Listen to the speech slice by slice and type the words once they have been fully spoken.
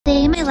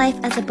My Life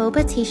as a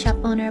Boba Tea Shop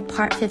Owner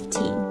Part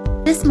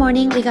 15. This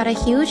morning, we got a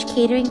huge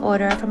catering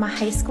order from a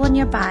high school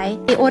nearby.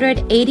 They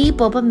ordered 80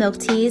 boba milk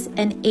teas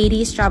and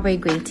 80 strawberry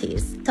green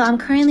teas. So I'm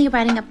currently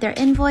writing up their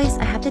invoice.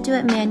 I have to do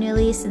it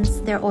manually since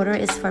their order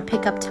is for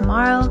pickup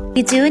tomorrow.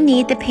 We do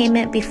need the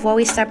payment before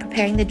we start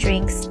preparing the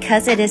drinks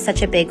because it is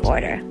such a big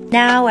order.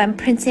 Now I'm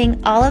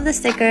printing all of the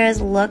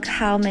stickers. Look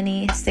how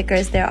many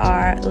stickers there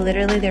are.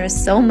 Literally, there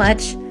is so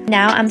much.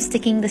 Now I'm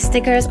sticking the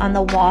stickers on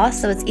the wall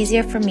so it's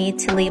easier for me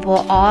to label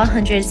all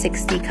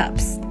 160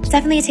 cups.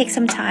 Definitely takes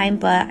some time,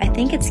 but I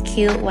think it's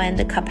cute when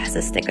the cup has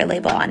a sticker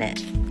label on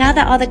it. Now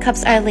that all the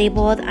cups are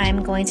labeled,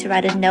 I'm going to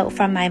write a note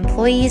from my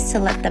employees to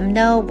let them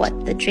know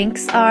what the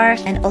drinks are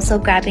and also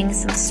grabbing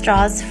some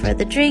straws for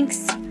the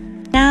drinks.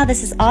 Now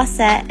this is all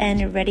set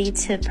and ready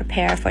to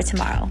prepare for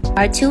tomorrow.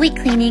 Our 2-week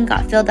cleaning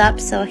got filled up,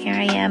 so here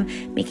I am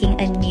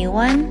making a new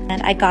one.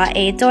 And I got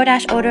a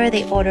DoorDash order.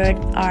 They ordered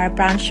our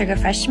brown sugar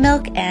fresh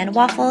milk and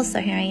waffles,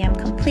 so here I am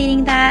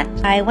completing that.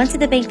 I went to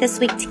the bank this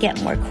week to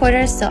get more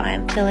quarters, so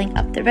I'm filling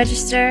up the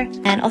register.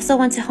 And also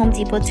went to Home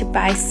Depot to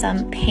buy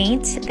some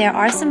paint. There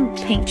are some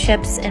paint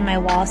chips in my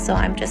wall, so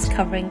I'm just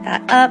covering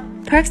that up.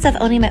 Perks of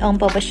owning my own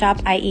boba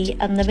shop: I eat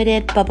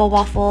unlimited boba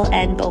waffle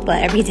and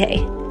boba every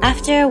day.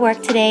 After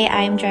work today,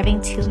 I am driving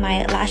to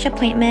my lash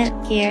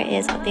appointment. Here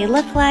is what they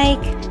look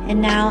like.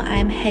 And now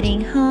I'm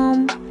heading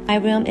home. My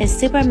room is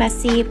super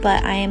messy,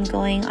 but I am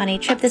going on a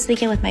trip this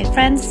weekend with my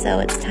friends, so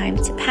it's time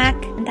to pack.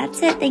 And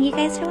that's it. Thank you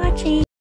guys for watching.